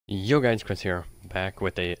Yo guys, Chris here, back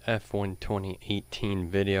with a F1 2018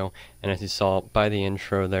 video, and as you saw by the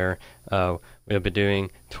intro there, we'll be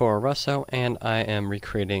doing Toro Rosso, and I am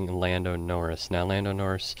recreating Lando Norris. Now, Lando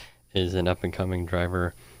Norris is an up-and-coming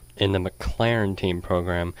driver in the McLaren team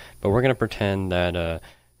program, but we're going to pretend that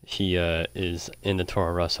he is in the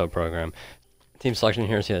Toro Rosso program. Team selection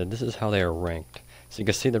here is, this is how they are ranked. So you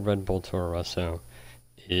can see the Red Bull Toro Rosso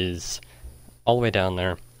is all the way down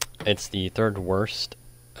there. It's the third worst.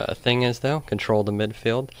 Thing is, though, control the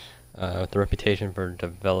midfield, with a reputation for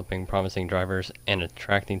developing promising drivers and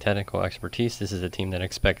attracting technical expertise. This is a team that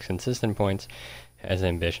expects consistent points, has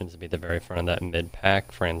ambitions to be at the very front of that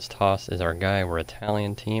mid-pack. Franz Toss is our guy. We're an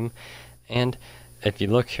Italian team. And if you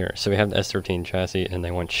look here, so we have the S13 chassis, and they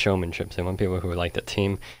want showmanship. So they want people who like the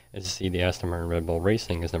team, and to see the Aston Martin Red Bull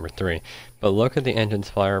Racing is number 3. But look at the engine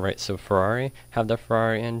flyer, right? So Ferrari have the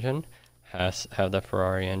Ferrari engine, Haas have the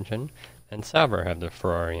Ferrari engine, and Sauber have the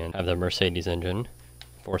Ferrari and have the Mercedes engine.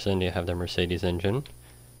 Force India have the Mercedes engine.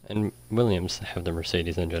 And Williams have the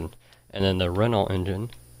Mercedes engine. And then the Renault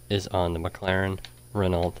engine is on the McLaren,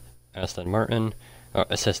 Renault, Aston Martin.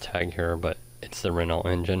 It says tag here, but it's the Renault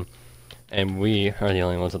engine. And we are the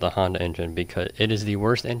only ones with the Honda engine because it is the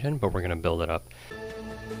worst engine, but we're going to build it up.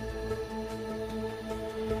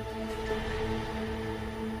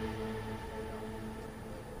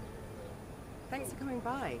 Thanks for coming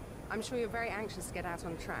by. I'm sure you're very anxious to get out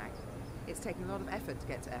on track. It's taken a lot of effort to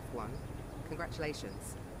get to F1.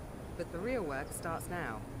 Congratulations. But the real work starts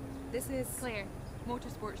now. This is Claire,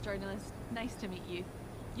 motorsports journalist. Nice to meet you.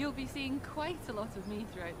 You'll be seeing quite a lot of me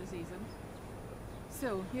throughout the season.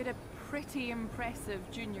 So, you had a pretty impressive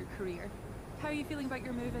junior career. How are you feeling about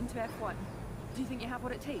your move into F1? Do you think you have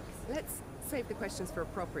what it takes? Let's save the questions for a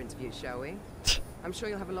proper interview, shall we? I'm sure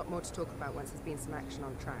you'll have a lot more to talk about once there's been some action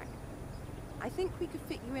on track. I think we could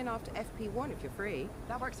fit you in after FP1 if you're free.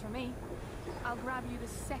 That works for me. I'll grab you the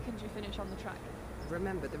second you finish on the track.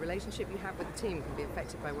 Remember, the relationship you have with the team can be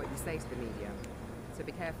affected by what you say to the media. So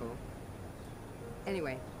be careful.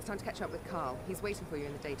 Anyway, it's time to catch up with Carl. He's waiting for you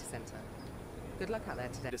in the data center. Good luck out there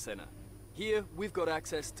today. Data center. Here, we've got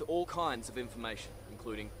access to all kinds of information,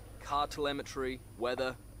 including car telemetry,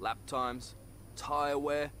 weather, lap times, tire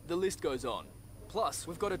wear, the list goes on. Plus,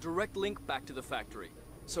 we've got a direct link back to the factory.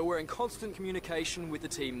 So we're in constant communication with the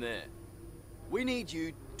team there. We need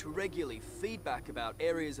you to regularly feedback about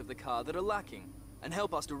areas of the car that are lacking and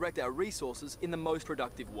help us direct our resources in the most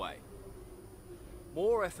productive way.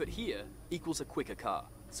 More effort here equals a quicker car,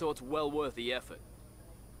 so it's well worth the effort.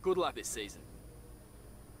 Good luck this season.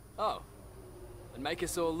 Oh, and make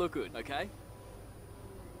us all look good, okay?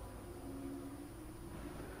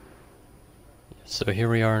 So here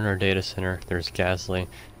we are in our data center. There's Gasly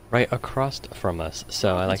right across from us,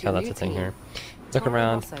 so I like how that's a thing here. Look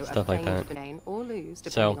around, stuff like that.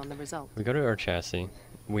 So, we go to our chassis.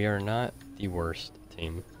 We are not the worst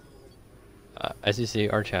team. As you see,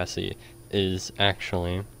 our chassis is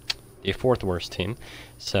actually the 4th worst team,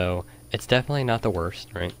 so it's definitely not the worst,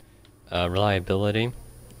 right? Reliability,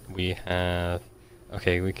 we have...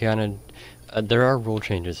 Okay, we kind of... there are rule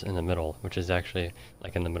changes in the middle, which is actually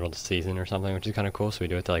like in the middle of the season or something, which is kind of cool, so we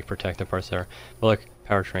do it to like protect the parts there. But look,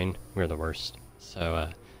 powertrain, we're the worst. So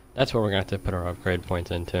that's what we're going to have to put our upgrade points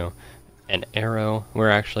into. And aero, we're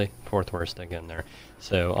actually 4th worst again there.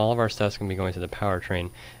 So all of our stuff's going to be going to the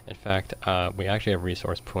powertrain. In fact, we actually have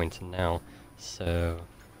resource points now. So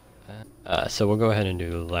so we'll go ahead and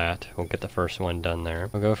do that. We'll get the first one done there.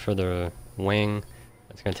 We'll go for the wing.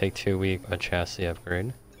 It's going to take 2 weeks, a chassis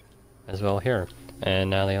upgrade as well here. And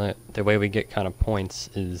now the way we get kind of points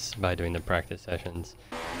is by doing the practice sessions.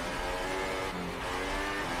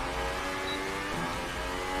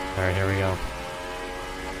 Alright, here we go.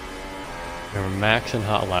 We're max in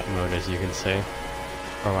hot lap mode, as you can see,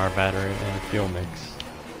 from our battery and fuel mix.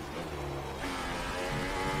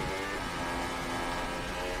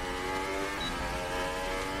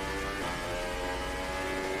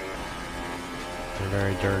 They're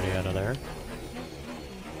very dirty out of there.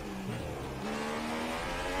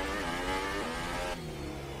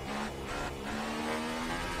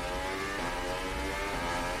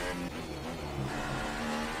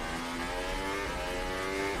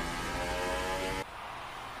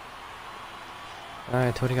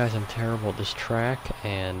 I told you guys I'm terrible at this track,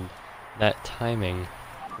 and that timing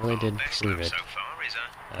really did prove it.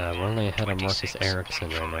 We're only ahead of Marcus Ericsson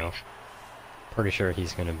right now. Pretty sure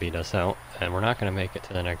he's going to beat us out, and we're not going to make it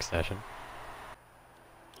to the next session.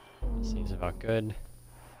 Seems about good.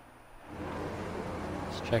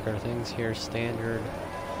 Let's check our things here, standard,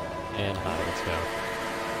 and high, let's go.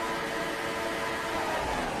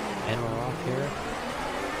 And we're off here.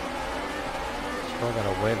 Stroll got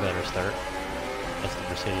a way better start. That's the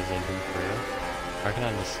Mercedes engine for you.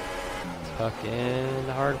 Raikkonen just tuck in,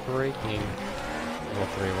 hard braking. Level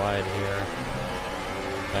 3 wide here.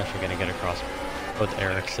 I'm actually going to get across both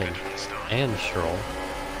Hyraxhd and Stroll.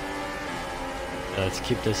 Let's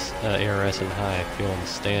keep this ARS in high, fueling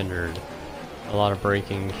standard. A lot of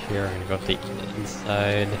braking here. I'm going to go up the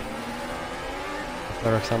inside.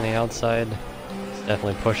 Ferraris on the outside. It's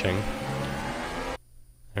definitely pushing.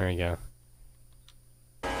 There we go.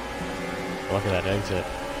 Look at that exit.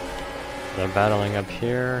 They're battling up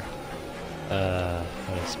here.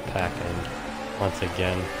 Let's pack in once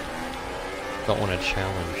again. Don't want to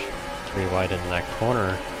challenge 3 wide in that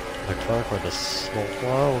corner. Leclerc with a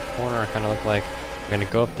slow corner. Kind of look like we're going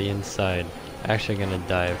to go up the inside. Actually going to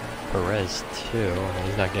dive Perez too.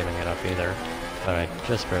 He's not giving it up either. But I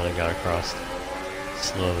just barely got across.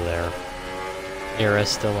 Slow there. ARS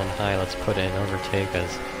still on high. Let's put in overtake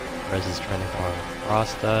as Perez is trying to go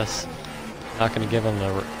across us. Not going to give him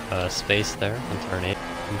the space there in turn 8.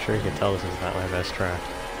 I'm sure you can tell this is not my best track.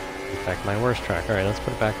 In fact, my worst track. Alright, let's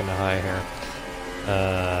put it back into high here.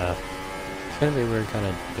 It's going to be weird kind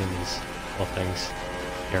of doing these little things.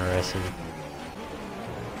 ARS and...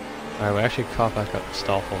 Alright, we actually caught back up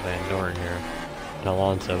Stoffel Van Dorn here. And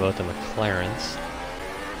Alonso, both the McLarens.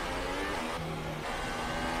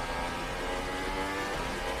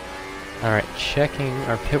 Alright, checking.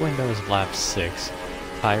 Our pit window is lap 6.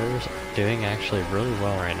 Tires are doing actually really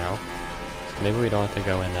well right now. So maybe we don't have to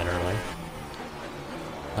go in that early.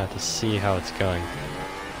 I'll have to see how it's going.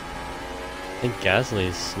 I think Gasly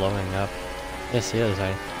is slowing up. Yes, he is.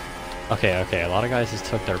 Okay, a lot of guys just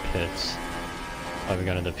took their pits. Oh, we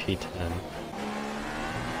got into P10.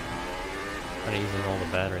 Trying to using all the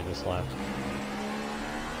battery this lap.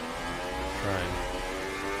 Trying.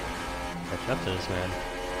 Catch up to this man.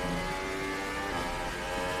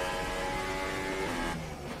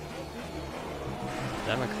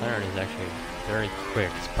 That McLaren is actually very quick.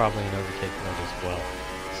 It's probably an overtake mode as well.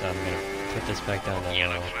 So I'm going to put this back down to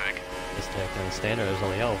yellow flag. This back down to standard. There's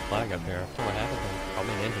a yellow flag up here. I don't know what happened.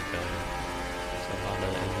 Probably an engine failure. So Honda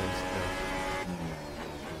engines do.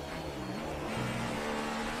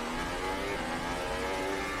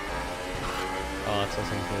 Oh, that's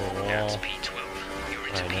listening to the wall. Yeah, it's P12. You're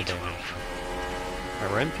into P12.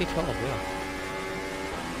 Alright, we're in P12, yeah.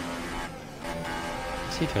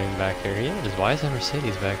 What's he doing back here? He is. Why is there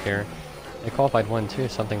Mercedes back here? They qualified 1-2.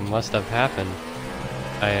 Something must have happened.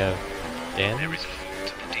 I have... Dan? There is a fault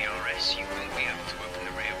to the DRS. You won't be able to open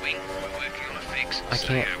the rear wing. We're working on a fix. I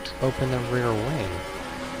can't open the rear wing.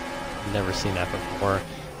 I've never seen that before.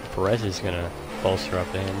 Perez is gonna bolster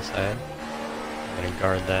up the inside. I'm gonna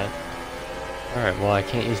guard that. Alright, well I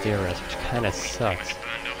can't use DRS, which kinda sucks.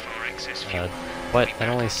 But that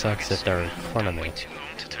only sucks if they're in front of me.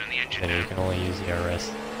 And you can only use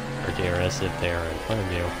DRS or DRS if they are in front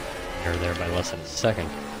of you. You're there by less than a second.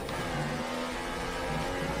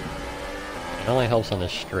 It only helps on the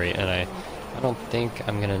straight, and I don't think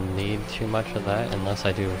I'm gonna need too much of that unless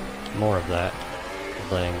I do more of that.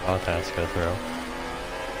 Just letting Bottas go through.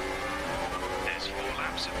 There's 4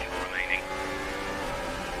 laps of fuel remaining.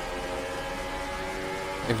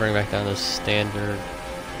 We bring back down to standard.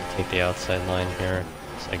 Take the outside line here,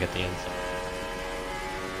 so I get the inside.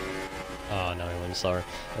 Oh no, I went sorry.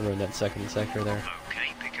 I ruined that second sector there.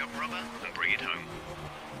 Okay, pick up rubber and bring it home.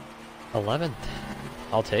 11th.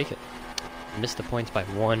 I'll take it. Missed the points by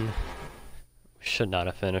 1. Should not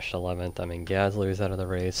have finished 11th. I mean, Gasly was out of the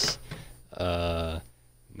race.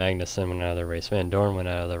 Magnussen went out of the race. Van Dorn went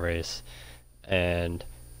out of the race. And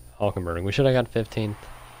Hulkenberg. We should have got 15th,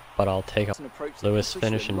 but I'll take it. Lewis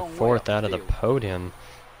finishing 4th out of the podium.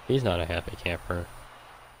 He's not a happy camper.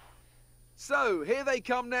 So, here they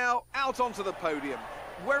come now, out onto the podium.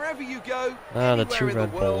 Wherever you go, the 2 in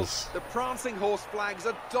Red the world, Bulls. the prancing horse flags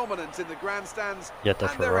are dominant in the grandstands. Yet the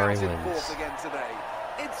and Ferrari they're out in wins. force again today.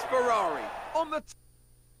 It's Ferrari on the...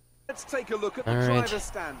 Let's take a look at the All right. driver's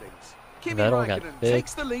standings. Kimi Vettel got Raikkonen 5th,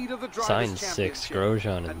 takes the lead of the drivers' Sainz 6th, championship.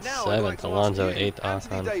 Grosjean in And now I'd like 7th, to Alonso ask you, 8th,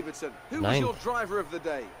 Anthony Ocon Davidson, who was your 9th. driver of the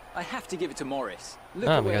day? I have to give it to Morris. Look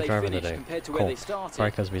Ah, at we where got they driver of the finished day. compared to where Cool. they started.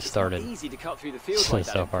 Right, because we It's started not easy to cut through the field like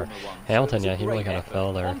that so in far. Formula 1. Hamilton, So it yeah, was a he really great kind of effort.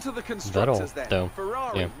 fell there. On to the constructors Vettel, then. though.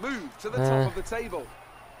 Ferrari Yeah. moved to the top of the table.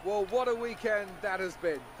 Well, what a weekend that has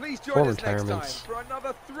been. Please join 4 us next time retirements. for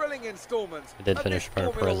another thrilling installment. We did of finish this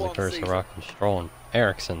for Formula Perez the 1 first, season. Rock and Stroll, and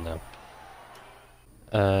Ericsson though.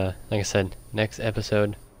 Like I said, next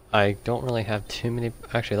episode, I don't really have too many.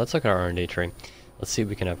 Actually, let's look at our R&D tree. Let's see what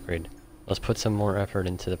we can upgrade. Let's put some more effort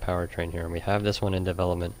into the powertrain here. We have this one in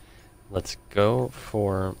development. Let's go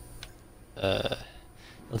for the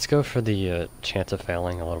chance of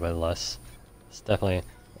failing a little bit less. It's definitely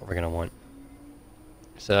what we're gonna want.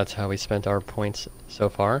 So that's how we spent our points so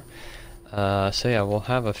far. So yeah, we'll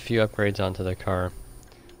have a few upgrades onto the car.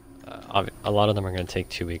 A lot of them are going to take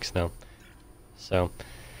 2 weeks though. So,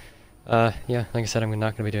 yeah, like I said, I'm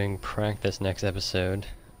not going to be doing practice next episode.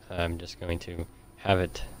 I'm just going to have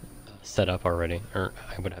it set up already, or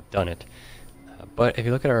I would have done it. But if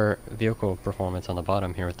you look at our vehicle performance on the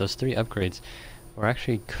bottom here, with those 3 upgrades, we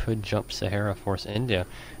actually could jump Sahara Force India.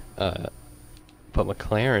 But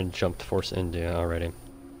McLaren jumped Force India already.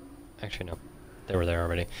 Actually, no. They were there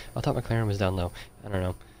already. I thought McLaren was down low. I don't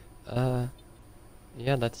know.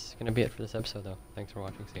 Yeah, that's gonna be it for this episode, though. Thanks for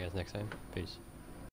watching. See you guys next time. Peace.